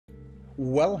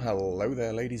Well, hello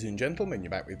there, ladies and gentlemen.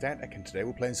 You're back with Detek, and today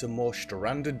we're playing some more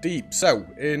Stranded Deep. So,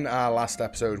 in our last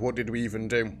episode, what did we even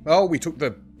do? Oh, we took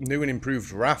the new and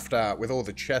improved raft out with all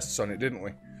the chests on it, didn't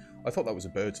we? I thought that was a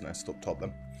bird's nest up top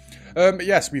then. But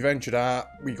yes, we ventured out.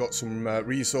 We got some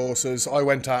resources. I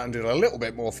went out and did a little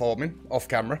bit more farming off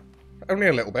camera. Only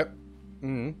a little bit.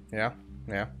 Yeah.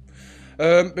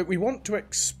 But we want to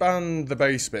expand the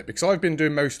base bit because I've been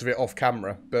doing most of it off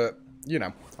camera, but you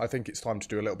know, I think it's time to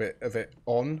do a little bit of it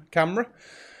on camera.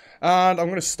 And I'm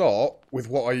going to start with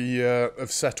what I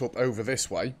have set up over this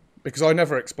way, because I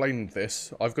never explained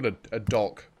this. I've got a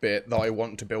dock bit that I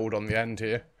want to build on the end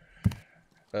here.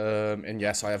 And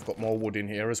yes, I have got more wood in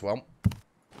here as well.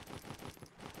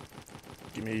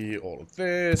 Give me all of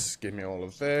this, give me all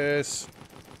of this.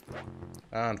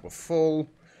 And we're full.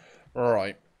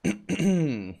 Right.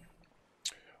 Wooden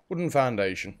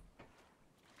foundation.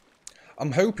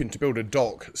 I'm hoping to build a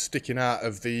dock sticking out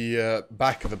of the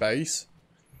back of the base.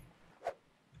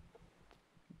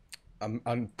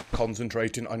 I'm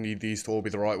concentrating. I need these to all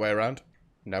be the right way around.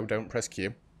 No, don't press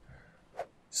Q.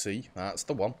 See, that's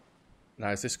the one. Now,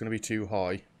 is this going to be too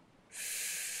high?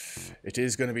 It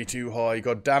is going to be too high.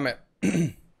 God damn it.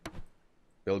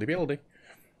 Buildy.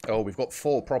 Oh, we've got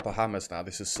 4 proper hammers now.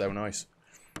 This is so nice.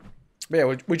 But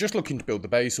yeah, we're just looking to build the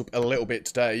base up a little bit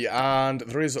today. And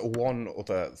there is one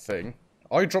other thing.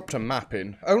 I dropped a map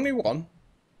in. Only one.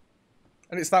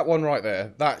 And it's that one right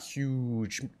there. That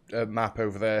huge map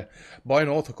over there. By an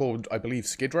author called, I believe,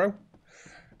 Skid Row.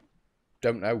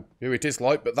 Don't know who it is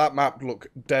like, but that map looked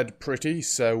dead pretty.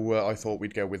 So I thought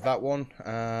we'd go with that one.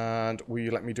 And will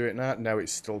you let me do it now? No,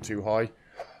 it's still too high.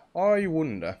 I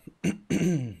wonder,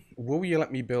 will you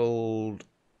let me build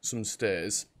some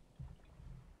stairs?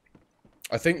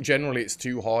 I think generally it's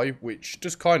too high, which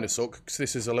does kind of suck, because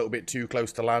this is a little bit too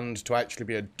close to land to actually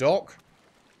be a dock.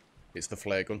 It's the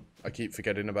flare gun. I keep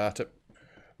forgetting about it.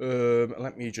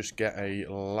 Let me just get a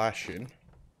lash in.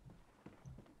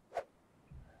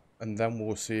 And then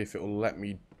we'll see if it will let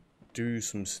me do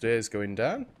some stairs going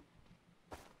down.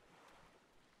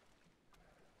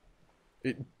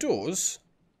 It does.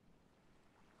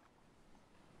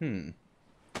 I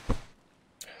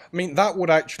mean, that would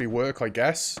actually work, I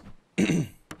guess.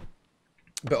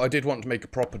 But I did want to make a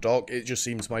proper dock. It just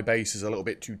seems my base is a little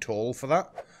bit too tall for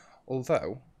that.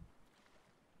 Although,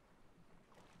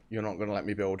 you're not going to let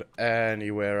me build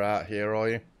anywhere out here, are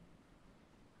you?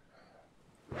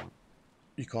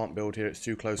 You can't build here. It's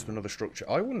too close to another structure.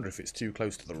 I wonder if it's too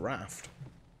close to the raft.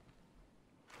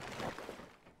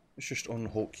 Let's just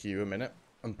unhook you a minute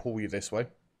and pull you this way.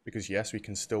 Because yes, we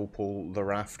can still pull the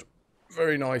raft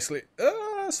very nicely.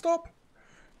 Stop.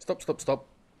 Stop.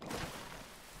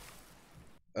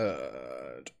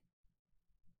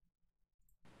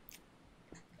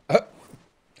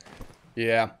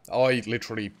 Yeah, I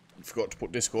literally forgot to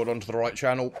put Discord onto the right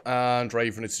channel, and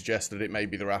Raven had suggested it may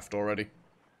be the raft already.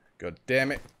 God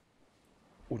damn it.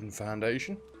 Wooden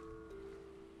foundation.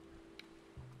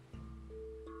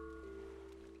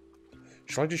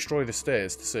 Should I destroy the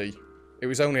stairs to see? It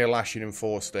was only a lashing and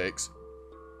 4 sticks.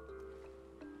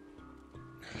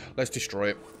 Let's destroy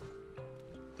it.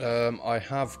 I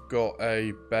have got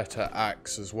a better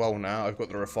axe as well now. I've got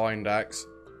the refined axe.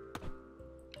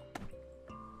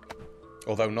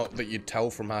 Although not that you'd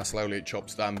tell from how slowly it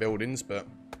chops down buildings, but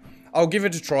I'll give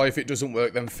it a try. If it doesn't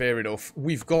work, then fair enough.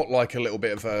 We've got like a little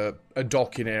bit of a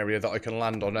docking area that I can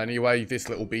land on anyway. This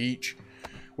little beach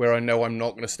where I know I'm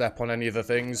not going to step on any of the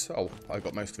things. Oh, I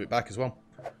got most of it back as well.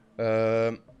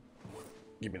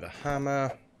 Give me the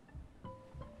hammer.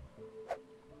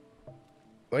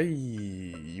 Hey,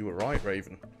 you were right,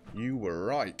 Raven. You were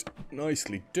right.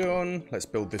 Nicely done. Let's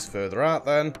build this further out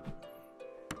then.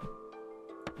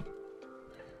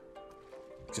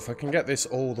 If I can get this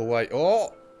all the way...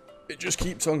 Oh! It just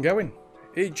keeps on going.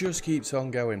 It just keeps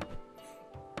on going.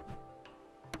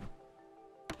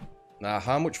 Now,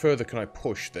 how much further can I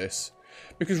push this?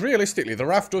 Because realistically, the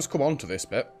raft does come onto this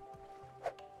bit.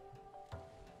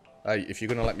 Hey, if you're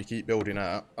going to let me keep building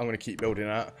out, I'm going to keep building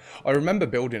out. I remember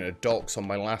building a docks on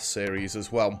my last series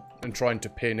as well, and trying to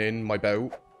pin in my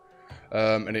boat,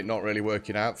 and it not really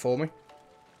working out for me.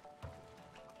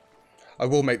 I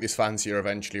will make this fancier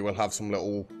eventually. We'll have some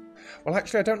little... Well,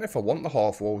 actually, I don't know if I want the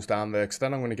half walls down there, because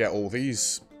then I'm going to get all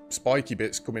these spiky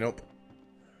bits coming up.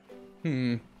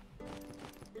 My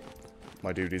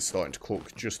dude is starting to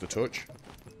cook just a touch.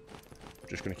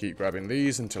 Just going to keep grabbing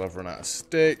these until I've run out of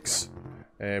sticks.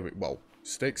 Well,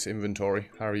 sticks, inventory.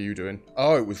 How are you doing?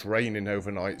 Oh, it was raining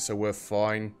overnight, so we're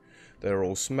fine. They're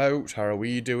all smoked. How are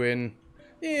we doing?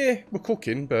 Yeah, we're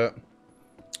cooking, but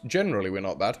generally we're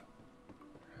not bad.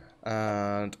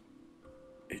 And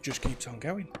It just keeps on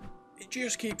going. It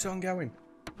just keeps on going.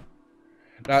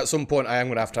 Now, at some point, I am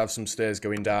going to have some stairs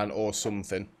going down or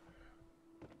something.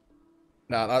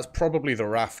 Now, that's probably the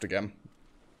raft again.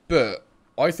 But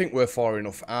I think we're far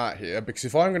enough out here, because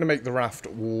if I'm going to make the raft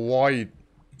wide...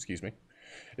 Excuse me.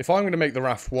 If I'm going to make the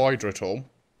raft wider at all,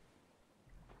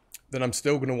 then I'm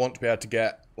still going to want to be able to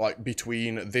get, like,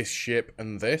 between this ship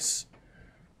and this.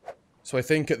 So I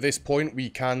think at this point, we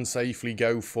can safely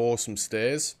go for some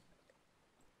stairs.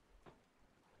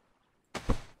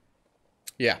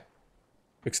 Yeah.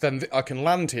 Because then I can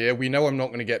land here. We know I'm not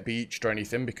going to get beached or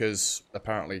anything, because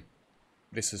apparently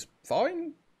this is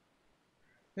fine.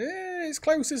 Yeah, it's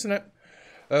close, isn't it?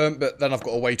 But then I've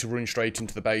got a way to run straight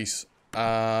into the base,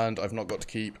 and I've not got to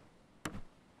keep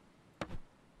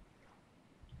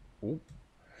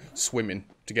swimming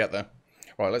to get there.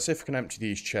 Right, let's see if I can empty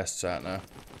these chests out now.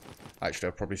 Actually,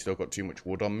 I've probably still got too much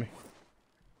wood on me.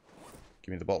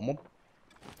 Give me the bottom one.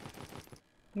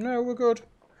 No, we're good.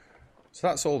 So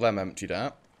that's all them emptied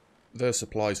out. There's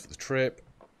supplies for the trip.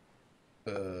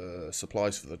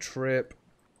 Supplies for the trip.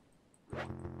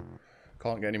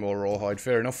 Can't get any more rawhide,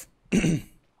 fair enough.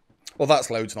 Well,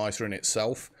 that's loads nicer in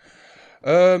itself.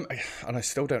 And I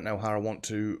still don't know how I want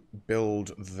to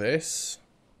build this.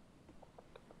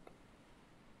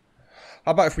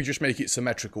 How about if we just make it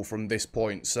symmetrical from this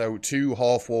point? So 2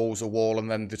 half walls, a wall, and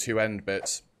then the 2 end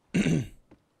bits. There,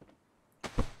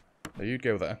 you'd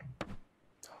go there.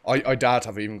 I doubt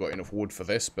I've even got enough wood for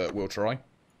this, but we'll try.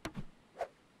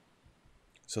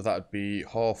 So that would be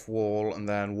half wall and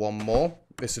then 1 more.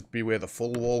 This would be where the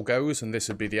full wall goes, and this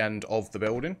would be the end of the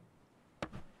building.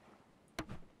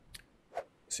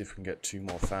 See if we can get 2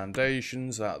 more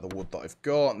foundations out of the wood that I've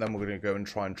got, and then we're going to go and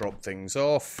try and drop things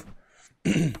off.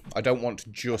 I don't want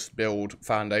to just build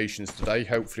foundations today.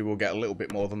 Hopefully we'll get a little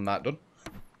bit more than that done.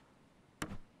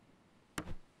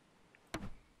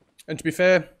 And to be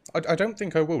fair, I don't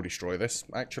think I will destroy this,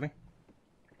 actually.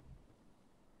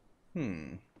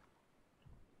 I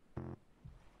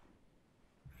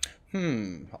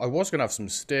was going to have some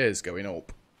stairs going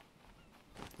up.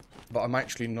 But I'm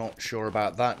actually not sure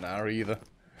about that now either.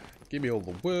 Give me all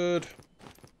the wood.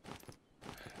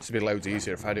 This would be loads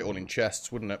easier if I had it all in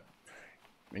chests, wouldn't it?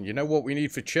 And you know what we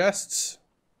need for chests?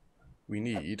 We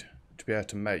need to be able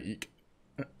to make...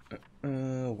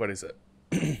 what is it?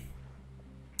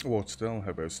 Water still,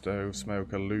 hobo stove,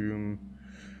 smoker, loom.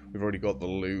 We've already got the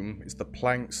loom. It's the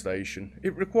plank station.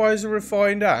 It requires a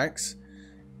refined axe.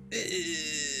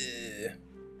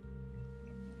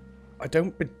 I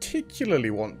don't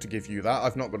particularly want to give you that.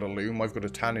 I've not got a loom. I've got a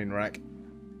tanning rack.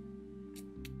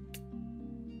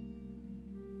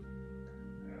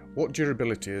 What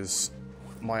durability has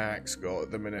my axe got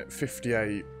at the minute?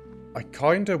 58. I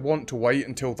kind of want to wait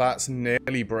until that's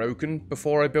nearly broken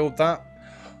before I build that.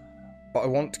 But I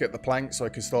want to get the plank so I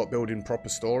can start building proper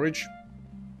storage.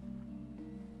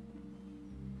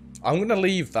 I'm going to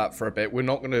leave that for a bit. We're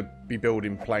not going to be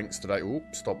building planks today. Oop,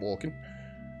 stop walking.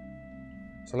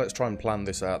 So let's try and plan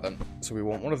this out then. So we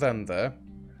want one of them there.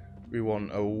 We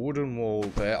want a wooden wall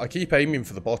there. I keep aiming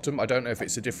for the bottom. I don't know if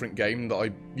it's a different game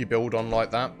that you build on like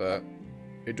that, but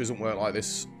it doesn't work like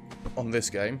this on this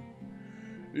game.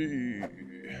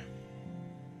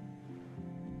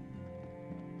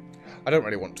 I don't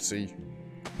really want to see.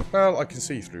 Well, I can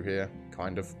see through here,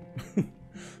 kind of.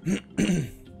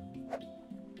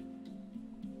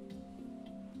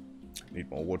 Need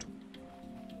more wood.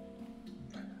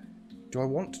 Do I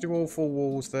want to do all full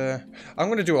walls there? I'm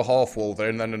going to do a half wall there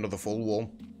and then another full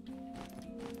wall.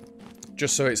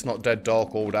 Just so it's not dead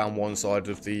dark all down one side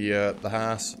of the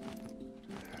house.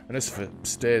 And as for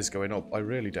stairs going up, I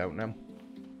really don't know.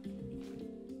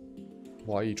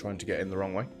 Why are you trying to get in the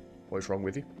wrong way? What is wrong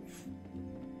with you?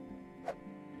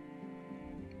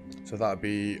 So that would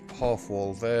be half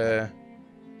wall there.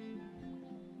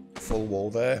 Full wall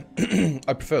there.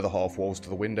 I prefer the half walls to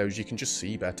the windows. You can just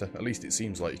see better. At least it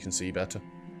seems like you can see better.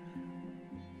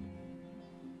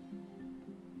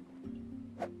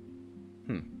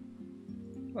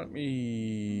 Let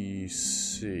me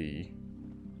see.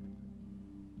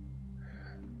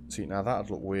 See, now that'd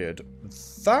look weird.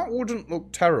 That wouldn't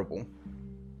look terrible.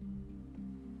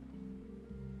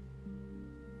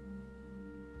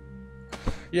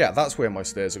 Yeah, that's where my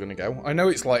stairs are going to go. I know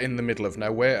it's like in the middle of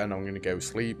nowhere and I'm going to go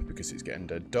sleep because it's getting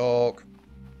dead dark.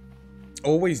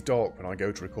 Always dark when I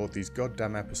go to record these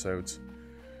goddamn episodes.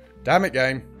 Damn it,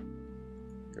 game.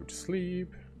 Go to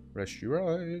sleep. Rest your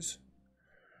eyes.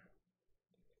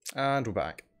 And we're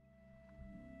back.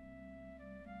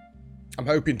 I'm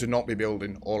hoping to not be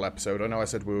building all episode. I know I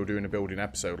said we were doing a building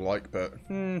episode like, but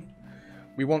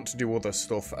we want to do other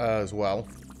stuff as well.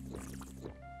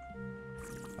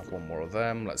 one more of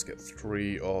them. Let's get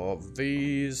 3 of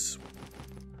these.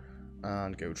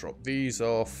 And go drop these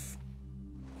off.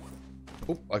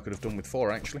 Oh, I could have done with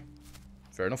 4, actually.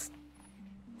 Fair enough.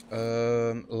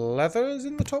 Leather's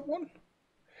in the top one?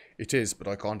 It is, but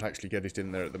I can't actually get it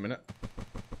in there at the minute.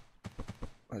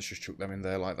 Let's just chuck them in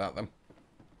there like that, then.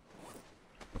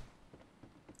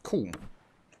 Cool.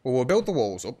 Well, we'll build the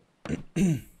walls up.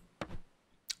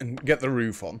 And get the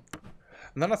roof on.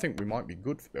 And then I think we might be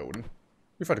good for building.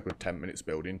 We've had a good 10 minutes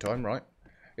building time, right?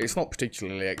 It's not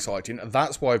particularly exciting. And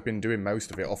that's why I've been doing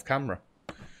most of it off camera.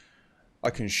 I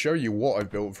can show you what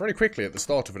I've built very quickly at the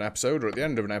start of an episode or at the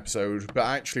end of an episode. But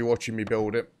actually watching me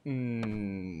build it,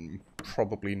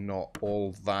 probably not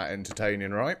all that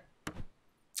entertaining, right?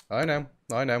 I know.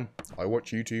 I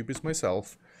watch YouTubers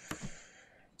myself.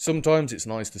 Sometimes it's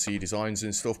nice to see designs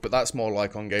and stuff, but that's more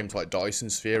like on games like Dyson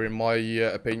Sphere, in my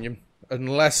opinion.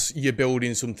 Unless you're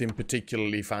building something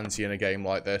particularly fancy in a game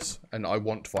like this. And I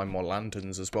want to find more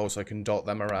lanterns as well, so I can dot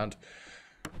them around.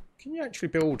 Can you actually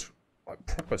build like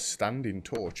proper standing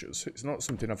torches? It's not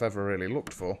something I've ever really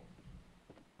looked for.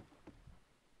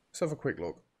 Let's have a quick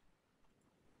look.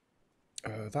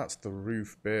 That's the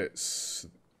roof bits.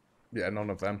 Yeah, none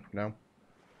of them, no.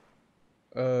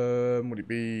 Would it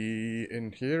be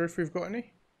in here if we've got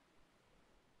any?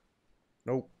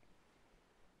 Nope.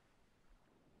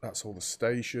 That's all the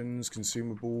stations,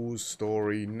 consumables,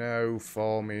 story, no,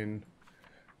 farming,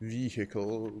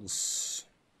 vehicles.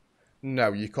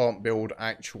 No, you can't build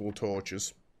actual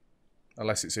torches.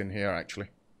 Unless it's in here, actually.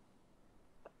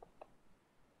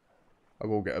 I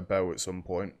will get a bow at some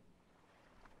point.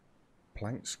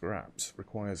 Plank scraps,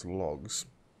 requires logs.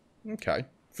 Okay.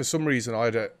 For some reason, I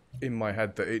had it in my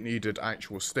head that it needed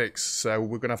actual sticks, so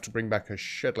we're going to have to bring back a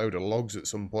shed load of logs at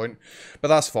some point. But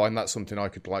that's fine, that's something I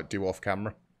could, like, do off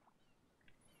camera.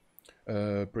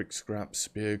 Brick scraps,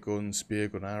 spear gun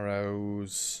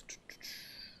arrows.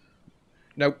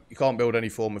 No, you can't build any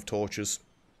form of torches.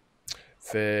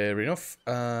 Fair enough.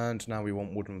 And now we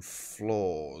want wooden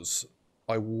floors.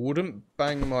 I wouldn't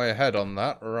bang my head on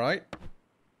that, right?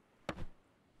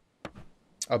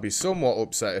 I'll be somewhat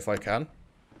upset if I can.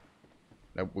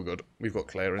 No, we're good. We've got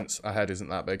clearance. Our head isn't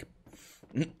that big.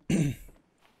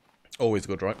 Always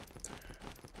good, right?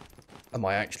 Am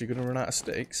I actually going to run out of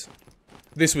sticks?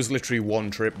 This was literally one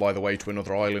trip, by the way, to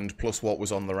another island, plus what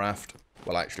was on the raft.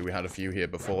 Well, actually, we had a few here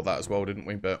before that as well, didn't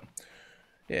we? But,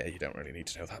 yeah, you don't really need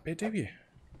to know that bit, do you?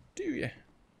 Do you?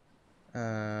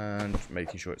 And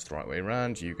making sure it's the right way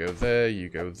around. You go there, you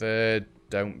go there.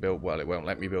 Don't build... Well, it won't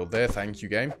let me build there. Thank you,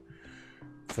 game,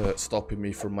 for stopping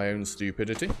me from my own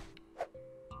stupidity.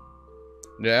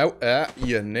 No,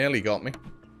 you nearly got me.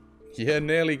 You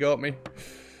nearly got me.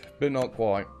 But not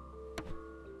quite.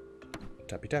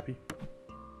 Tappy tappy.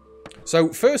 So,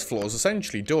 first floor's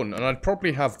essentially done, and I'd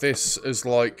probably have this as,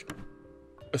 like,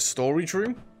 a storage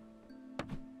room.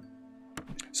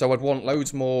 So I'd want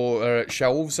loads more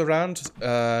shelves around,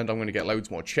 and I'm going to get loads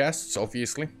more chests,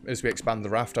 obviously. As we expand the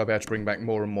raft, I'll be able to bring back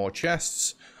more and more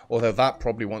chests. Although that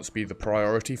probably wants to be the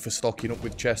priority for stocking up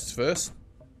with chests first.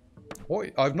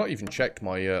 What? I've not even checked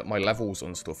my my levels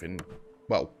on stuff in,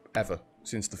 well, ever,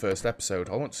 since the first episode.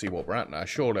 I want to see what we're at now.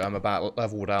 Surely I'm about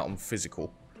leveled out on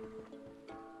physical.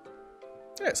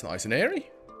 Yeah, it's nice and airy.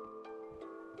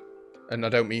 And I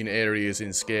don't mean airy as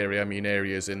in scary, I mean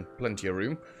airy as in plenty of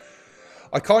room.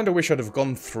 I kind of wish I'd have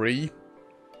gone 3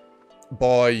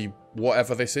 by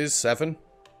whatever this is, 7.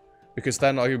 Because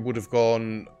then I would have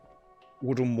gone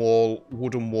wooden wall,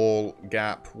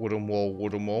 gap, wooden wall,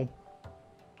 wooden wall.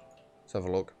 Let's have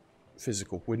a look.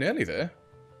 Physical. We're nearly there.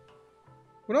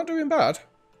 We're not doing bad.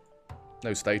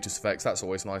 No status effects, that's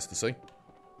always nice to see.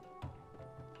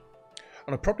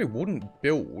 And I probably wouldn't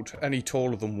build any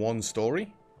taller than 1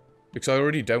 story. Because I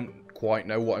already don't quite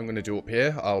know what I'm going to do up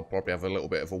here. I'll probably have a little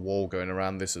bit of a wall going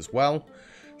around this as well.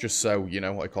 Just so, you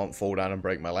know, I can't fall down and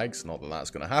break my legs. Not that that's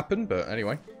going to happen, but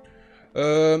anyway.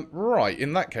 Right,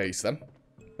 in that case then.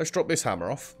 Let's drop this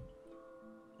hammer off.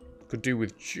 Could do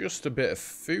with just a bit of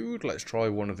food. Let's try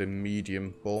one of the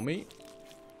medium boar meat.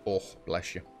 Oh,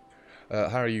 bless you.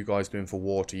 How are you guys doing for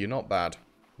water? You're not bad.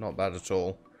 Not bad at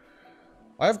all.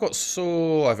 I've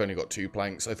only got 2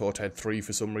 planks. I thought I had 3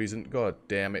 for some reason. God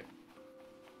damn it.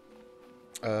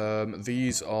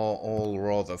 These are all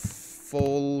rather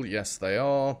full. Yes, they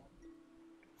are.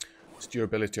 It's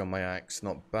durability on my axe.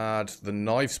 Not bad. The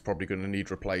knife's probably going to need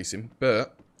replacing.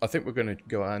 But I think we're going to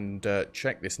go and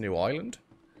check this new island.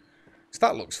 So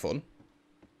that looks fun.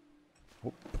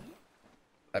 Whoop.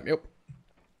 Let me up.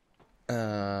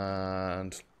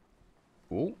 And...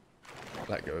 Ooh.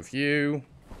 Let go of you.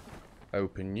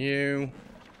 Open you.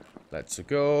 Let's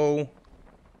go.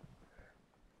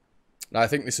 Now, I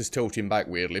think this is tilting back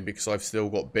weirdly because I've still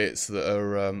got bits that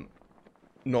are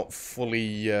not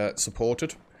fully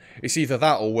supported. It's either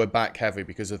that or we're back heavy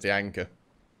because of the anchor.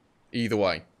 Either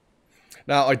way.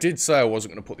 Now, I did say I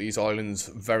wasn't going to put these islands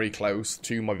very close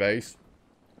to my base.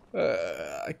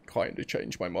 I kind of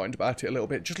changed my mind about it a little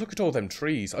bit. Just look at all them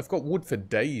trees. I've got wood for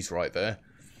days right there.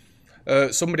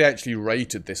 Somebody actually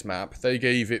rated this map. They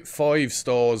gave it 5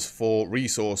 stars for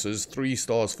resources, 3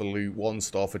 stars for loot, 1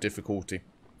 star for difficulty.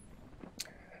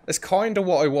 That's kind of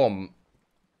what I want.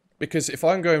 Because if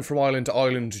I'm going from island to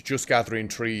island just gathering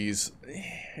trees,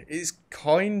 it's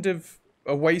kind of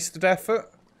a wasted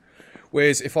effort.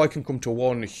 Whereas if I can come to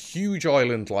one huge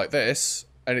island like this,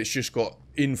 and it's just got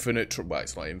infinite, well,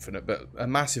 it's not infinite, but a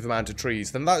massive amount of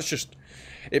trees, then that's just,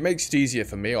 it makes it easier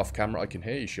for me off camera. I can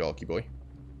hear you, Sharky boy.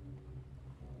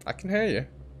 I can hear you.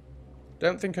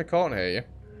 Don't think I can't hear you.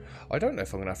 I don't know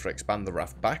if I'm going to have to expand the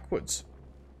raft backwards.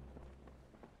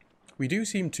 We do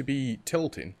seem to be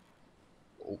tilting.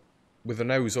 With the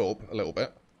nose up a little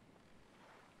bit.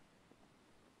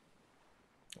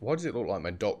 Why does it look like my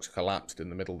dock's collapsed in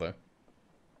the middle there?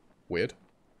 Weird.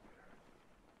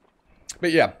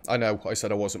 But yeah, I know. I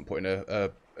said I wasn't putting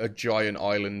a giant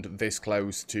island this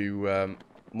close to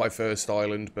my first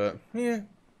island, but yeah,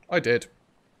 I did.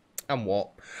 And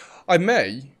what? I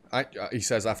may, he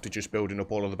says after just building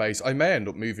up all of the base, I may end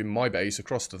up moving my base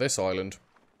across to this island,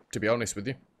 to be honest with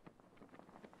you.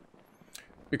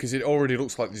 Because it already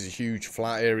looks like there's a huge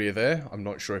flat area there. I'm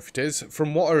not sure if it is.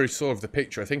 From what I saw of the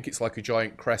picture, I think it's like a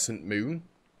giant crescent moon.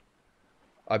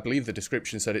 I believe the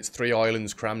description said it's 3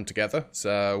 islands crammed together,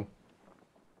 so...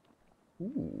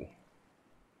 Ooh.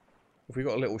 Have we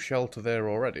got a little shelter there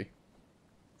already?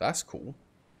 That's cool.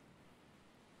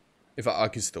 In fact, I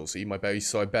can still see my base,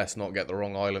 so I best not get the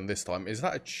wrong island this time. Is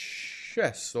that a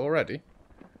chest already?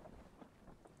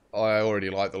 I already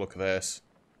like the look of this.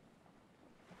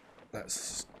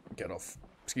 Let's get off.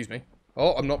 Excuse me.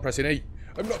 Oh, I'm not pressing E.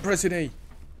 I'm not pressing E.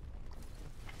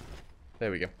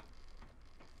 There we go.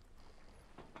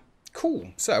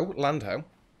 Cool. So, land home.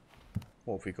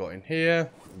 What have we got in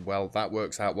here? Well, that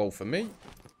works out well for me.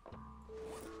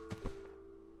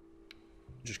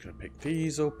 Just going to pick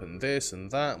these up and this and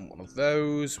that and one of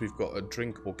those. We've got a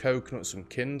drinkable coconut, some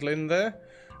kindling there.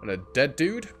 And a dead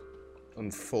dude.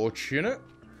 Unfortunate.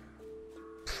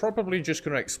 Probably just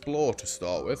going to explore to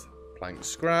start with. Plank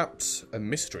scraps, a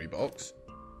mystery box.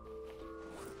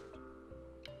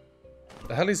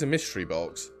 The hell is a mystery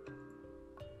box?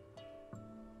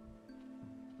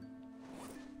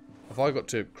 Have I got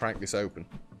to crack this open?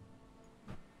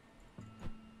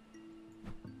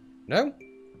 No?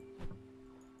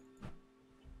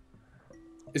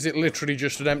 Is it literally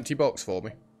just an empty box for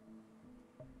me?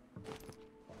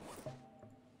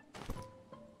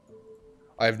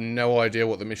 I have no idea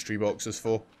what the mystery box is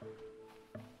for.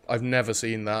 I've never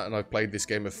seen that, and I've played this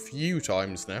game a few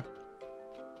times now.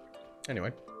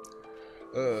 Anyway.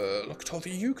 Look at all the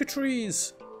yucca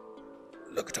trees!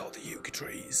 Look at all the yucca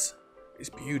trees. It's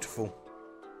beautiful.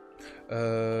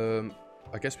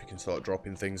 I guess we can start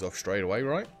dropping things off straight away,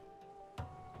 right?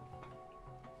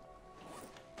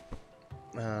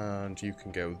 And you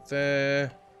can go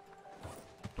there.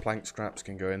 Plank scraps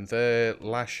can go in there.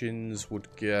 Lashings would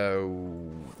go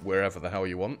wherever the hell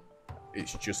you want.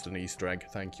 It's just an Easter egg.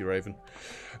 Thank you, Raven.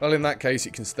 Well, in that case,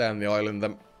 it can stay on the island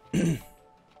then.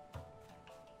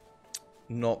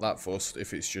 Not that fussed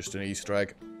if it's just an Easter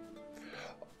egg.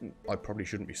 I probably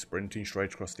shouldn't be sprinting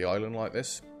straight across the island like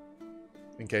this.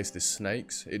 In case there's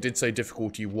snakes. It did say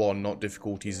difficulty 1, not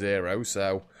difficulty 0,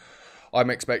 so... I'm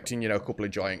expecting, you know, a couple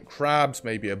of giant crabs,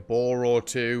 maybe a boar or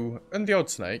 2, and the odd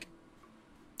snake.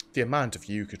 The amount of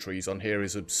yucca trees on here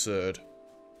is absurd.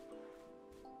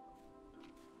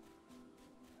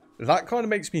 That kind of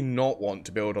makes me not want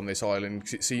to build on this island,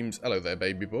 because it seems... Hello there,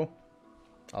 baby boy.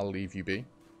 I'll leave you be.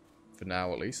 For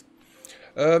now, at least.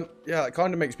 Yeah, it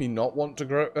kind of makes me not want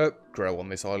to grow on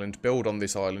this island, build on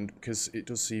this island, because it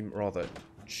does seem rather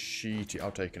cheaty.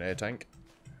 I'll take an air tank.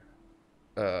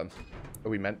 Are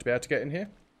we meant to be able to get in here?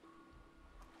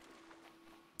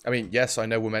 I mean, yes, I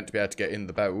know we're meant to be able to get in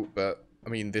the boat, but, I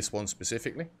mean, this one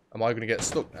specifically. Am I going to get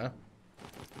stuck now?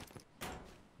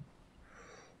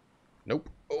 Nope.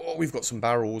 Oh, we've got some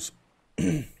barrels.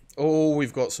 Oh,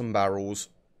 we've got some barrels.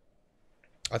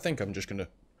 I think I'm just going to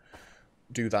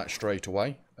do that straight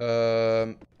away.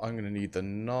 I'm going to need the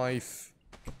knife.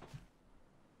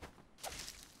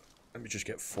 Let me just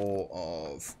get 4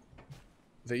 of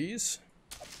these.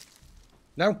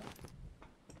 No.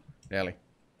 Nearly.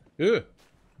 Ugh.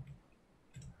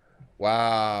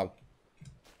 Wow.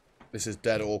 This is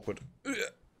dead awkward. Ugh.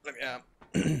 Let me out.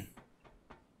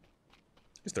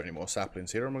 Is there any more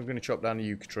saplings here? Or am I going to chop down a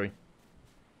yucca tree?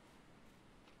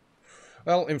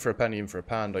 Well, in for a penny, in for a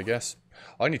pound, I guess.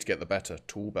 I need to get the better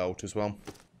tool belt as well.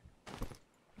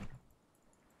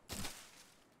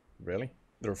 Really?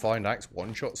 The refined axe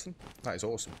one-shots them? That is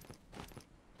awesome.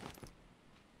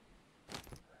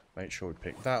 Make sure we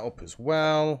pick that up as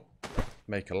well.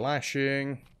 Make a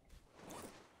lashing.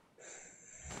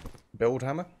 Build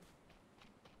hammer.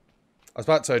 I was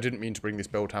about to say I didn't mean to bring this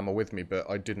build hammer with me, but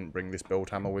I didn't bring this build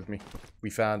hammer with me. We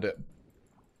found it.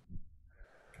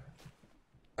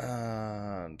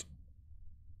 And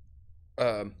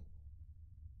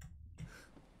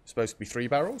supposed to be 3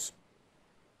 barrels.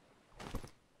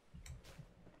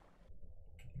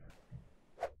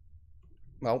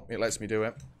 Well, it lets me do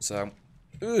it. So,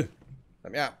 let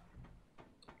me out.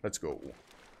 Let's go.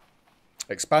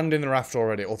 Expanding the raft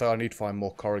already, although I need to find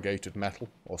more corrugated metal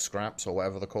or scraps or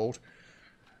whatever they're called.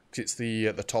 Because it's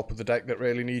the top of the deck that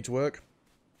really needs work.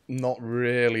 Not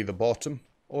really the bottom.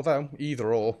 Although,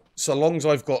 either or. So long as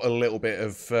I've got a little bit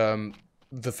of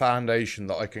the foundation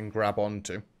that I can grab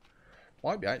onto.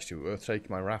 Might be actually worth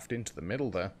taking my raft into the middle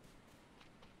there.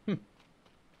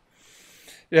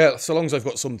 Yeah, so long as I've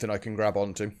got something I can grab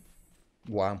onto.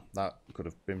 Wow, that could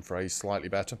have been phrased slightly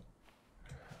better.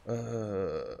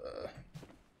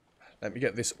 Let me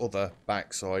get this other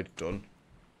backside done.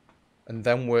 And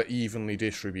then we're evenly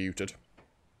distributed.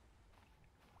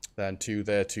 Then 2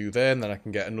 there, 2 there, and then I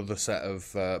can get another set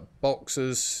of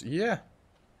boxes. Yeah.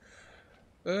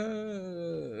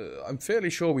 I'm fairly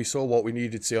sure we saw what we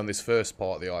needed to see on this first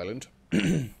part of the island.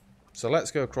 So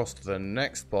let's go across to the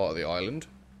next part of the island.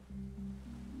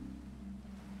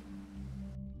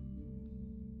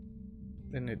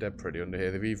 Isn't it dead pretty under here?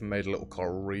 They've even made a little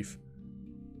coral reef.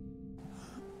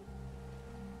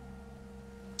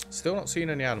 Still not seeing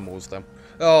any animals though.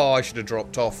 Oh, I should have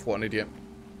dropped off. What an idiot.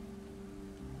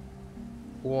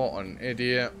 What an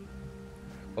idiot.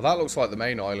 Well, that looks like the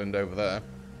main island over there.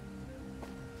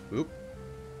 Oop.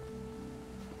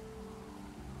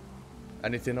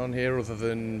 Anything on here other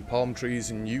than palm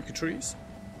trees and yucca trees?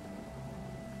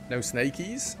 No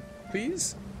snakies,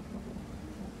 please?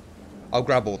 I'll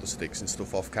grab all the sticks and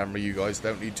stuff off camera. You guys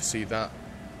don't need to see that.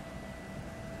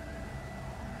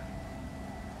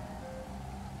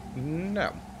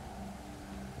 No.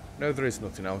 No, there is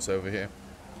nothing else over here.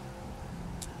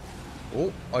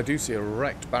 Oh, I do see a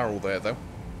wrecked barrel there, though.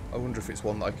 I wonder if it's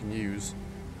one that I can use.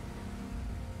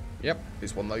 Yep,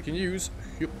 it's one that I can use.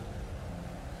 Yep.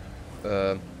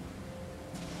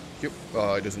 Yep.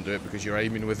 Oh, it doesn't do it because you're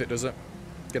aiming with it, does it?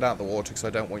 Get out of the water because I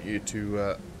don't want you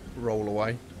to roll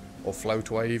away. Or float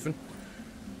away, even.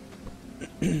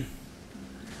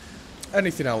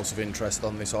 Anything else of interest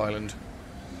on this island?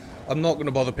 I'm not going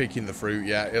to bother picking the fruit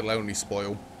yet. It'll only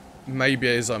spoil. Maybe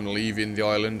as I'm leaving the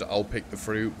island, I'll pick the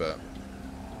fruit, but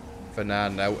for now,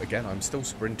 no. Again, I'm still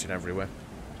sprinting everywhere.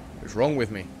 What's wrong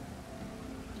with me?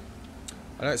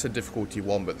 I know it's a difficulty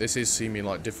 1, but this is seeming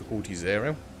like difficulty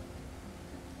 0.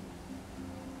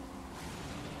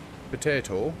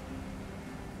 Potato.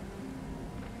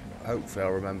 Hopefully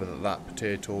I'll remember that that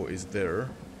potato is there.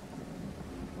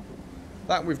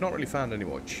 That, we've not really found any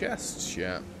more chests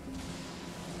yet.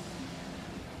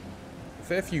 A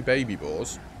fair few baby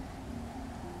boars.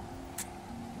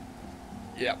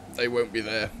 Yeah, they won't be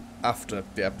there after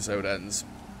the episode ends.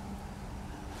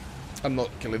 I'm not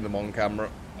killing them on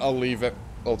camera. I'll leave it.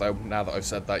 Although, now that I've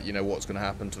said that, you know what's going to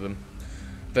happen to them.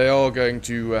 They are going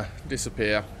to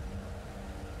disappear.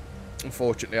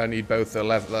 Unfortunately, I need both their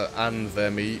leather and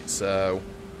their meat, so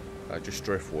just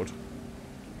driftwood.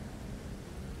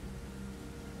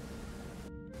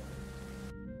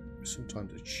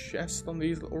 Sometimes a chest on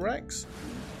these little wrecks.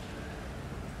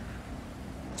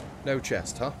 No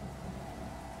chest, huh?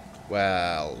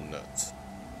 Well, nuts.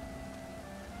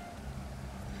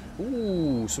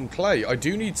 Ooh, some clay. I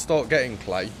do need to start getting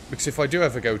clay, because if I do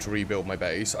ever go to rebuild my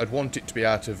base, I'd want it to be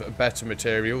out of a better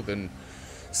material than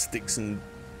sticks and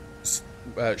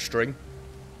string.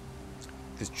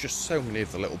 There's just so many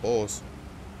of the little boars.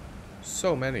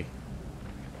 So many.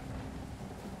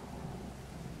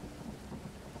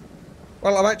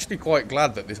 Well, I'm actually quite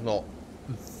glad that there's not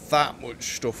that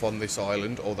much stuff on this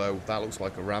island, although that looks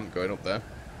like a ramp going up there.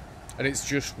 And it's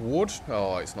just wood.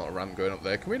 Oh, it's not a ramp going up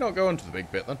there. Can we not go onto the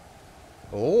big bit then?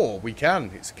 Oh, we can.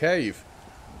 It's a cave.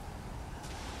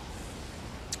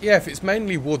 Yeah, if it's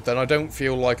mainly wood, then I don't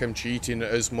feel like I'm cheating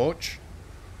as much.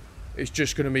 It's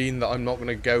just going to mean that I'm not going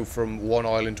to go from one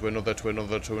island to another, to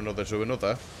another, to another, to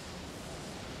another.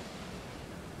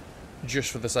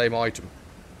 Just for the same item.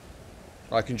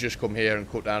 I can just come here and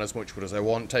cut down as much wood as I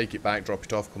want, take it back, drop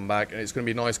it off, come back, and it's going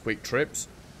to be nice quick trips.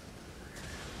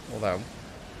 Although,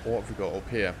 What have we got up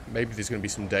here? Maybe there's going to be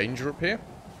some danger up here?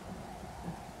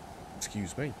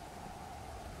 Excuse me.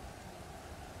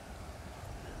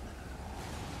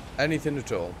 Anything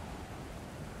at all?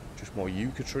 Just more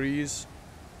yucca trees?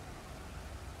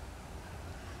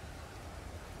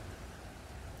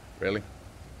 Really?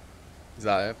 Is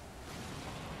that it?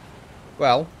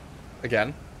 Well,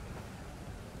 again,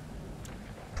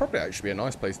 probably actually be a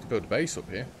nice place to build a base up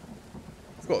here.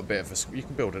 We've got a bit of a... You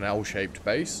can build an L-shaped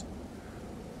base.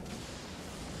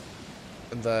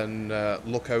 And then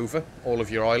look over all of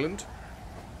your island.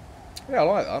 Yeah, I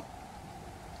like that.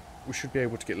 We should be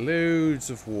able to get loads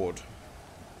of wood.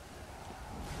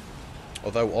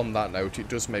 Although, on that note, it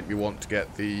does make me want to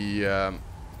get the...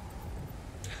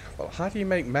 well, how do you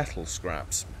make metal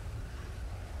scraps?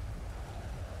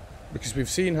 Because we've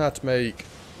seen how to make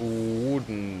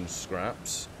wooden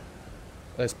scraps.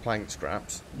 There's plank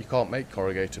scraps. You can't make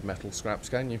corrugated metal scraps,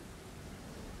 can you?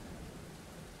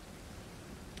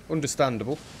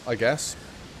 Understandable, I guess.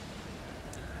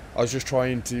 I was just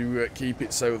trying to keep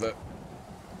it so that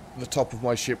the top of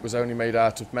my ship was only made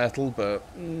out of metal, but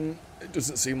it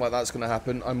doesn't seem like that's going to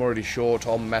happen. I'm already short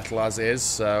on metal as is,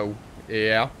 so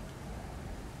yeah.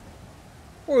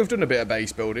 Well, we've done a bit of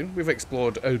base building. We've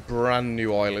explored a brand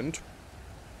new island.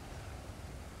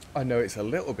 I know it's a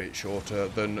little bit shorter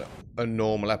than a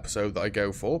normal episode that I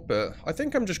go for, but I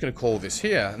think I'm just going to call this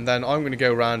here, and then I'm going to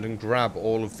go around and grab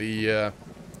all of the...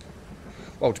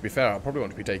 well, to be fair, I'll probably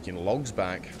want to be taking logs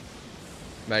back.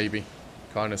 Maybe.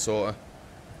 Kind of, sort of.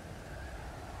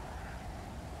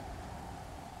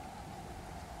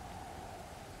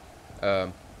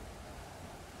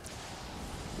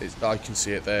 I can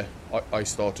see it there. I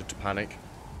started to panic.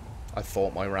 I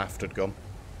thought my raft had gone.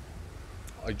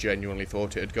 I genuinely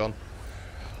thought it had gone.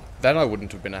 Then I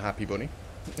wouldn't have been a happy bunny.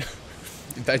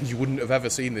 Then you wouldn't have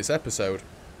ever seen this episode.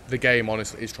 The game,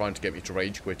 honestly, is trying to get me to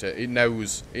rage quit it. It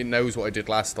knows what I did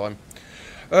last time.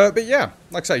 But yeah,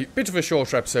 like I say, bit of a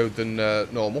shorter episode than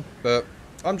normal. But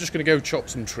I'm just going to go chop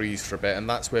some trees for a bit, and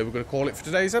that's where we're going to call it for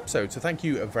today's episode. So thank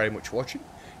you very much for watching.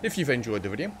 If you've enjoyed the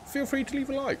video, feel free to leave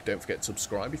a like. Don't forget to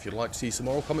subscribe if you'd like to see some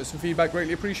more. Comments and feedback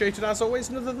greatly appreciated as always.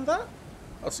 And other than that,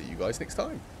 I'll see you guys next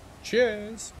time.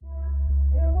 Cheers!